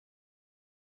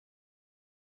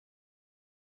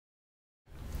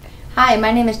Hi,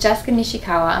 my name is Jessica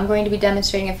Nishikawa. I'm going to be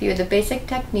demonstrating a few of the basic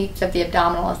techniques of the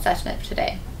abdominal assessment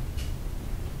today.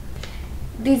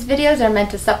 These videos are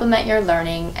meant to supplement your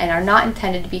learning and are not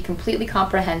intended to be completely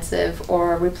comprehensive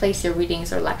or replace your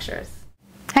readings or lectures.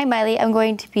 Hi Miley, I'm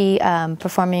going to be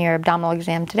performing your abdominal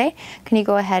exam today. Can you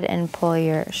go ahead and pull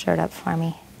your shirt up for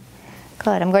me?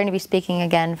 Good. I'm going to be speaking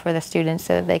again for the students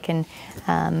so that they can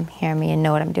hear me and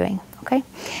know what I'm doing. Okay,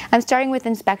 I'm starting with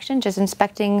inspection, just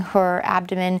inspecting her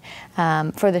abdomen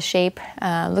for the shape,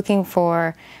 looking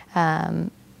for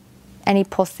any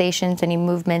pulsations, any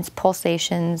movements,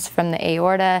 pulsations from the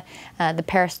aorta, the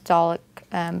peristalsis,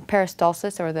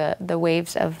 or the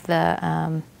waves of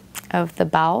the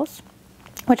bowels,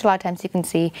 which a lot of times you can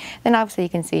see. Then obviously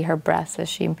you can see her breaths as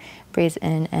she breathes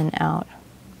in and out.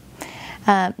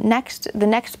 The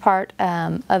next part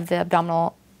of the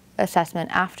abdominal assessment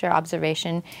after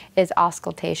observation is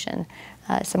auscultation.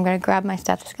 So I'm going to grab my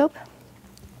stethoscope.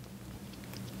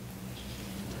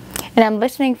 And I'm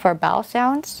listening for bowel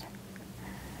sounds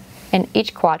in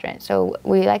each quadrant. So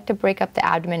we like to break up the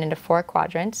abdomen into 4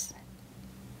 quadrants.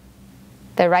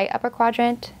 The right upper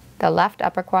quadrant, the left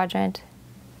upper quadrant,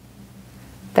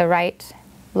 the right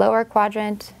lower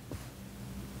quadrant,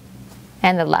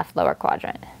 and the left lower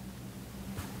quadrant.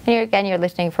 And again, you're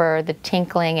listening for the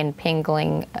tinkling and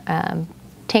pingling,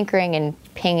 tinkering and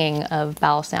pinging of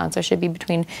bowel sounds. So it should be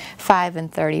between 5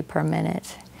 and 30 per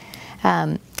minute.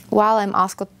 While I'm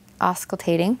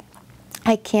auscultating,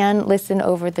 I can listen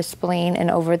over the spleen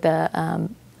and over the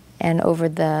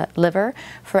liver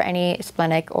for any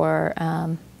splenic or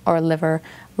liver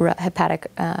hepatic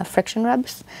friction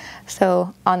rubs.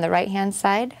 So on the right-hand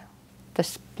side, the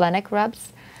splenic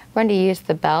rubs, we're going to use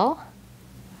the bell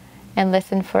and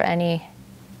listen for any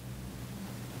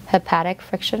hepatic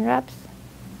friction rubs.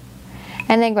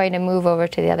 And then going to move over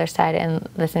to the other side and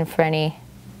listen for any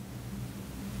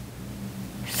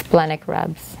splenic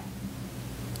rubs.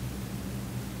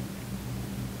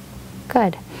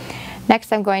 Good.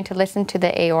 Next I'm going to listen to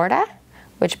the aorta,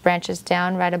 which branches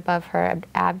down right above her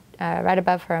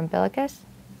umbilicus,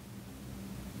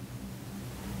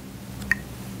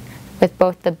 with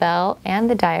both the bell and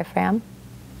the diaphragm.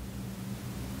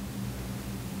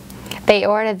 The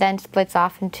aorta then splits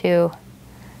off into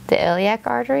the iliac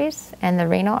arteries and the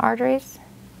renal arteries.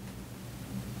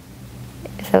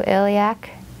 So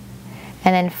iliac,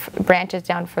 and then branches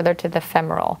down further to the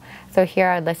femoral. So here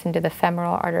I listen to the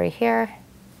femoral artery here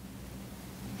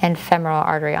and femoral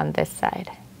artery on this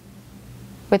side,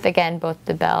 with again both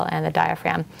the bell and the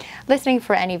diaphragm. Listening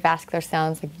for any vascular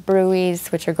sounds like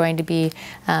bruits, which are going to be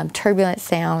turbulent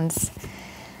sounds.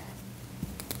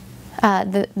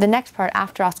 The next part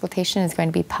after auscultation is going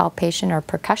to be palpation or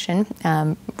percussion.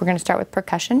 We're going to start with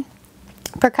percussion.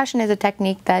 Percussion is a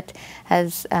technique that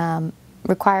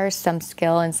requires some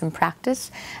skill and some practice,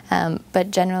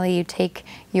 but generally you take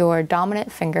your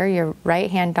dominant finger, your right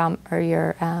hand or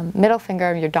your middle finger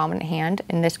of your dominant hand,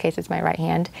 in this case it's my right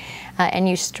hand, and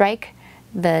you strike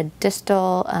the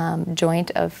distal joint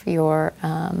of your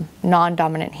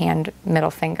non-dominant hand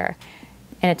middle finger.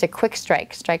 And it's a quick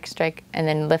strike, strike, strike, and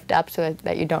then lift up so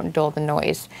that you don't dull the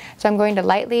noise. So I'm going to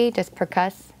lightly just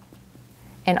percuss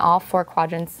in all 4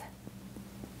 quadrants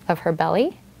of her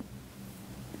belly,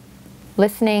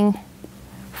 listening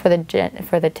for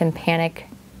the tympanic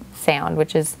sound,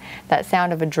 which is that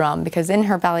sound of a drum, because in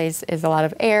her belly is a lot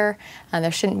of air, and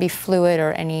there shouldn't be fluid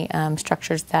or any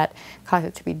structures that cause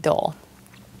it to be dull.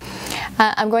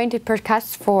 I'm going to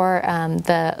percuss for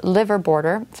the liver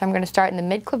border. So I'm going to start in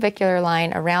the midclavicular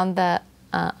line around the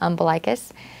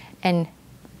umbilicus and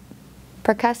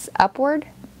percuss upward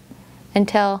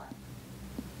until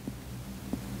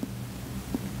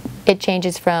it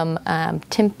changes from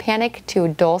tympanic to a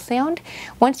dull sound.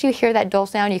 Once you hear that dull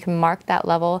sound, you can mark that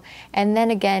level, and then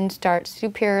again start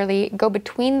superiorly, go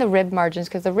between the rib margins,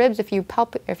 because the ribs, if you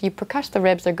percuss the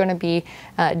ribs, they're going to be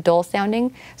dull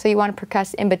sounding. So you want to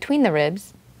percuss in between the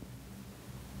ribs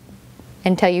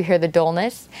until you hear the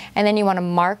dullness, and then you want to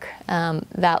mark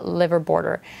that liver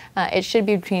border. It should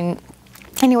be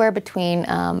anywhere between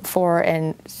 4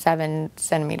 and 7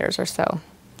 centimeters or so.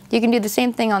 You can do the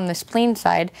same thing on the spleen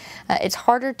side. It's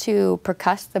harder to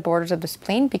percuss the borders of the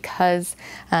spleen because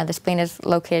the spleen is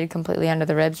located completely under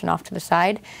the ribs and off to the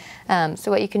side.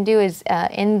 So what you can do is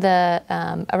around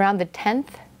the 10th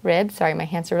rib, sorry, my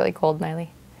hands are really cold,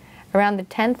 Miley. Around the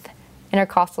 10th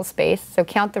intercostal space, so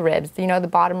count the ribs. You know the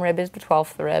bottom rib is the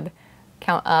 12th rib.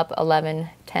 Count up 11,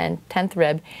 10, 10th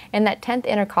rib. In that 10th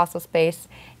intercostal space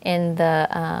in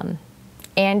the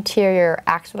anterior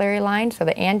axillary line, so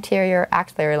the anterior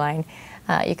axillary line,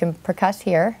 you can percuss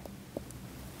here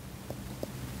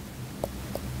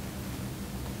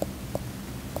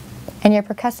And you're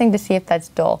percussing to see if that's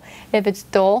dull. If it's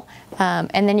dull,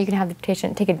 and then you can have the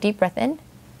patient take a deep breath in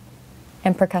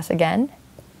and percuss again.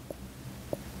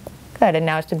 Good, and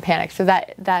now it's in panic. So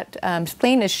that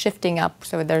spleen is shifting up,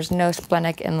 so there's no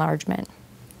splenic enlargement.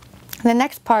 The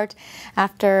next part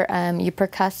after you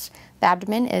percuss the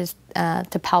abdomen is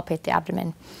to palpate the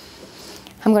abdomen.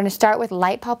 I'm going to start with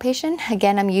light palpation.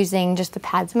 Again, I'm using just the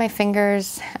pads of my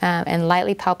fingers and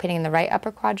lightly palpating the right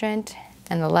upper quadrant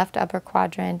and the left upper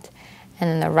quadrant, and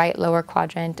then the right lower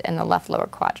quadrant and the left lower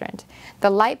quadrant. The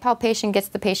light palpation gets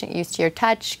the patient used to your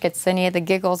touch, gets any of the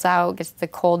giggles out, gets the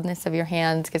coldness of your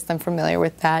hands, gets them familiar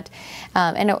with that,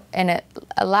 and it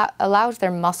allows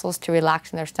their muscles to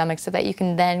relax in their stomach so that you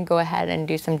can then go ahead and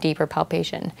do some deeper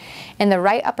palpation. In the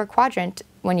right upper quadrant,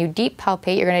 when you deep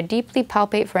palpate, you're going to deeply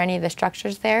palpate for any of the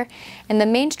structures there, and the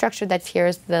main structure that's here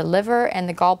is the liver and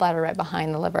the gallbladder right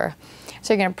behind the liver.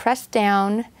 So you're going to press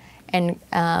down and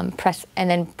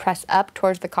then press up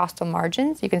towards the costal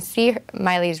margins. You can see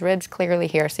Miley's ribs clearly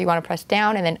here. So you want to press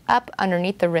down and then up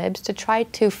underneath the ribs to try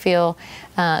to feel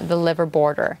the liver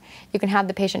border. You can have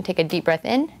the patient take a deep breath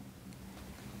in,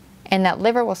 and that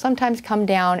liver will sometimes come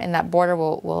down and that border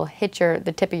will hit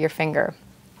the tip of your finger.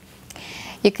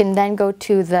 You can then go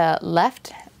to the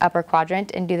left upper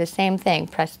quadrant and do the same thing.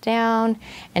 Press down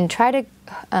and try to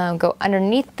go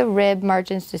underneath the rib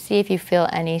margins to see if you feel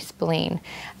any spleen.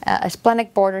 A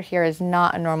splenic border here is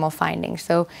not a normal finding,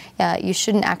 so you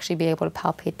shouldn't actually be able to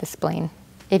palpate the spleen.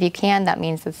 If you can, that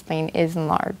means the spleen is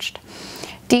enlarged.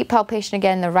 Deep palpation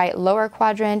again in the right lower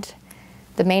quadrant.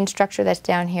 The main structure that's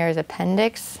down here is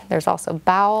appendix. There's also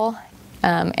bowel.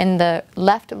 In the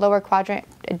left lower quadrant,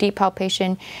 deep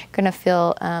palpation, going to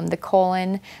feel the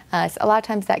colon. So a lot of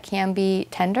times that can be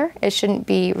tender. It shouldn't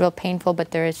be real painful,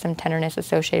 but there is some tenderness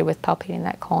associated with palpating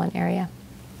that colon area.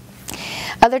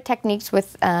 Other techniques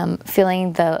with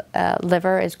feeling the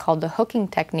liver is called the hooking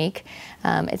technique.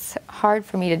 It's hard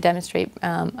for me to demonstrate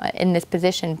in this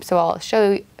position, so I'll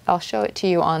show it to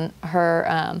you on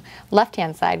her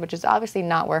left-hand side, which is obviously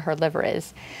not where her liver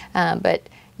is, but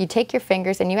you take your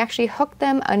fingers and you actually hook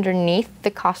them underneath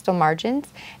the costal margins,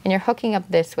 and you're hooking up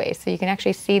this way. So you can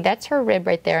actually see that's her rib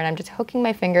right there, and I'm just hooking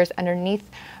my fingers underneath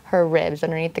her ribs,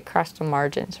 underneath the costal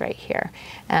margins right here.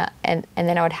 And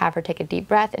then I would have her take a deep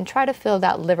breath and try to feel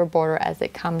that liver border as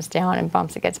it comes down and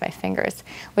bumps against my fingers,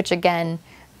 which again,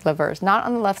 liver is not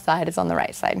on the left side, it's on the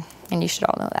right side, and you should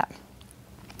all know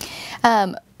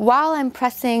that. While I'm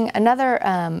pressing,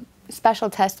 another special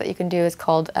test that you can do is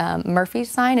called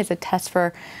Murphy's sign. It's a test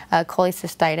for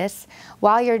cholecystitis.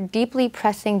 While you're deeply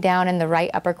pressing down in the right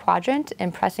upper quadrant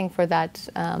and pressing for that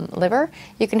liver,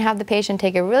 you can have the patient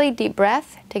take a really deep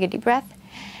breath,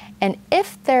 and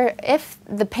if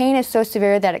the pain is so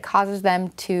severe that it causes them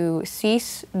to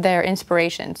cease their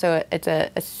inspiration, so it's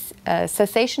a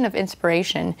cessation of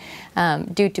inspiration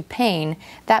due to pain,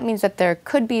 that means that there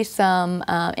could be some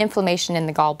inflammation in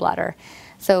the gallbladder.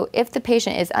 So if the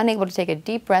patient is unable to take a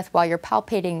deep breath while you're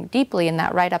palpating deeply in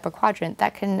that right upper quadrant,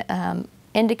 that can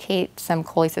indicate some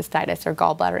cholecystitis or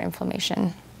gallbladder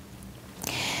inflammation.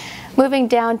 Moving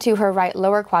down to her right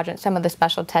lower quadrant, some of the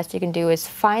special tests you can do is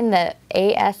find the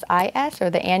ascites,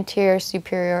 or the anterior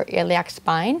superior iliac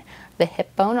spine, the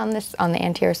hip bone on the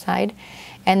anterior side,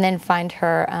 and then find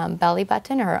her belly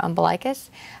button, or her umbilicus.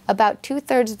 About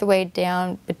 2/3 of the way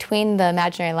down between the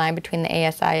imaginary line between the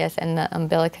ascites and the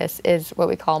umbilicus is what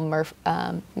we call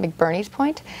McBurney's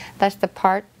point. That's the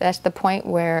point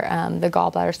where the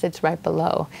gallbladder sits right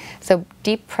below. So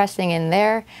deep pressing in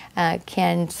there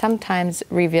can sometimes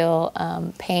reveal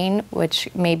pain, which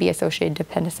may be associated to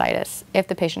appendicitis if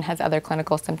the patient has other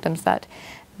clinical symptoms that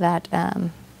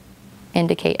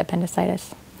indicate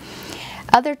appendicitis.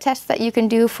 Other tests that you can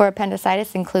do for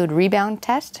appendicitis include rebound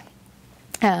test.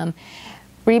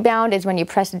 Rebound is when you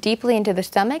press deeply into the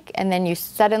stomach and then you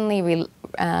suddenly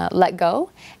let go,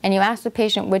 and you ask the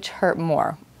patient which hurt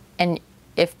more, and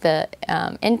if the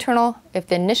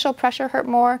initial pressure hurt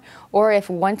more, or if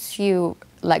once you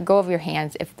let go of your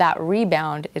hands, if that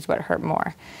rebound is what hurt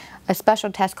more. A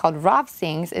special test called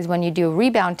Rovsing's is when you do a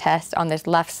rebound test on this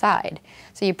left side.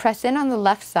 So you press in on the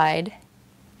left side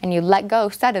and you let go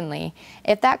suddenly.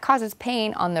 If that causes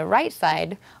pain on the right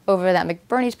side over that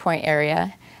McBurney's point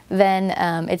area, then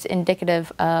it's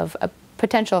indicative of a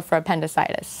potential for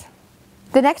appendicitis.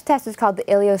 The next test is called the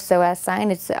iliopsoas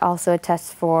sign. It's also a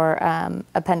test for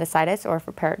appendicitis or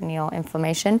for peritoneal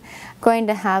inflammation. I'm going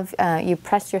to have you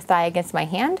press your thigh against my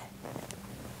hand.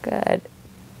 Good.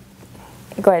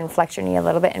 Go ahead and flex your knee a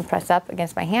little bit and press up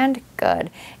against my hand. Good.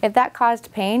 If that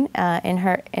caused pain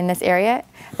in this area,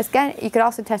 again, you could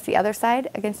also test the other side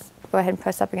against. Go ahead and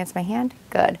press up against my hand.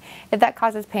 Good. If that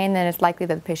causes pain, then it's likely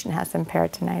that the patient has some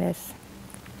peritonitis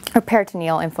or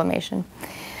peritoneal inflammation.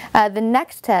 The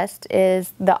next test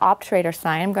is the obturator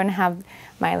sign. I'm going to have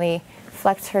Miley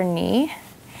flex her knee,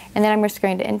 and then I'm just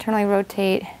going to internally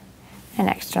rotate and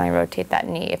externally rotate that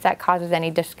knee. If that causes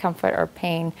any discomfort or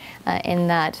pain in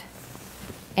that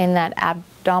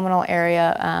abdominal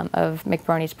area of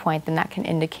McBurney's point, then that can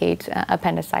indicate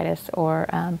appendicitis or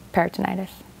peritonitis.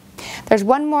 There's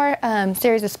one more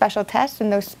series of special tests,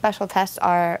 and those special tests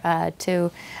are to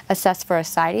assess for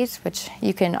ascites, which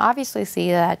you can obviously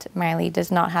see that Miley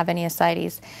does not have any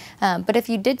ascites. But if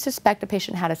you did suspect a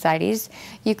patient had ascites,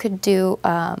 you could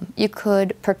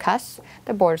percuss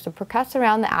the borders, so percuss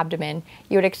around the abdomen.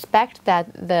 You would expect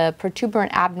that the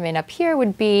protuberant abdomen up here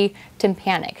would be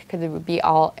tympanic, because it would be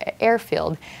all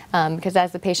air-filled, because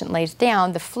as the patient lays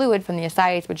down, the fluid from the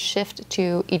ascites would shift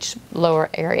to each lower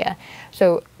area.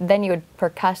 So then you would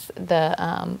percuss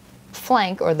the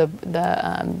flank or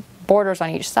the borders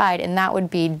on each side, and that would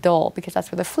be dull because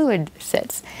that's where the fluid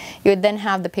sits. You would then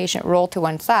have the patient roll to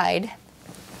one side.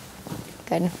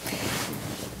 Good.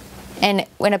 And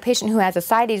when a patient who has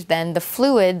ascites, then the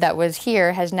fluid that was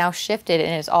here has now shifted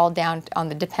and is all down on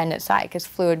the dependent side, because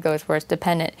fluid goes where it's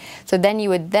dependent. So then you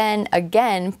would then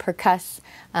again percuss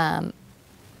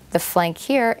the flank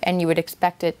here, and you would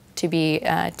expect it to be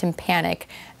tympanic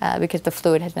because the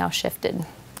fluid has now shifted.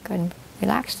 Go ahead and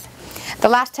relax. The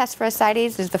last test for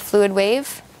ascites is the fluid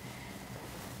wave.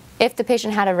 If the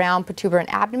patient had a round protuberant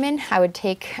abdomen, I would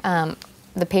take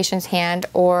the patient's hand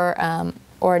or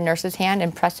a nurse's hand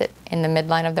and press it in the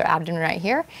midline of their abdomen right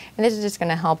here. And this is just going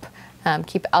to help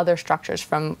keep other structures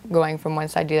from going from one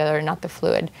side to the other, not the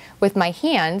fluid. With my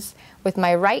hands, with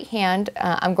my right hand,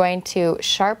 I'm going to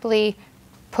sharply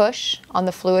push on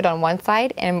the fluid on one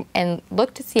side and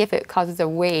look to see if it causes a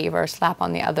wave or a slap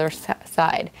on the other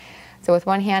side. So with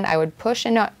one hand, I would push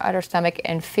in the outer stomach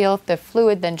and feel if the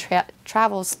fluid then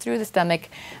travels through the stomach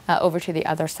over to the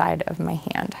other side of my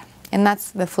hand. And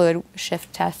that's the fluid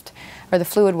shift test, or the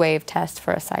fluid wave test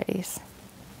for ascites.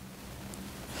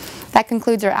 That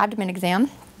concludes our abdomen exam.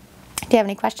 Do you have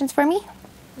any questions for me?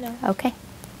 No. Okay.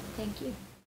 Thank you.